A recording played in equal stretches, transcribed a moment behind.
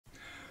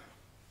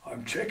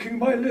I'm checking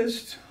my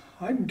list.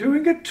 I'm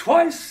doing it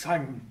twice.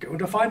 I'm going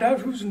to find out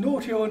who's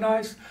naughty or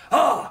nice.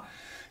 Ah,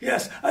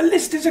 yes, a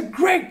list is a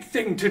great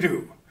thing to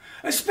do,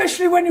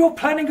 especially when you're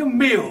planning a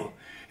meal.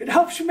 It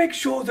helps you make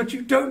sure that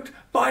you don't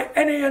buy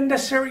any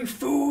unnecessary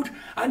food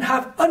and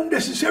have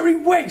unnecessary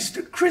waste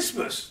at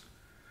Christmas.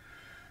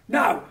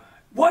 Now,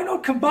 why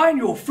not combine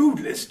your food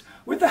list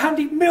with the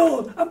handy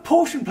meal and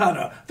portion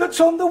planner that's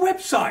on the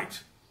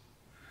website?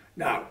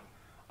 Now,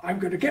 I'm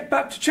going to get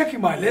back to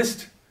checking my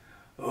list.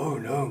 Oh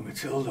no,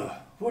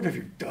 Matilda, what have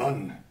you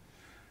done?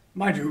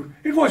 Mind you,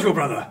 it was your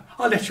brother.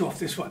 I'll let you off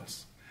this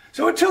once.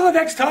 So until the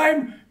next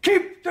time,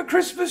 keep the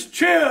Christmas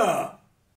cheer!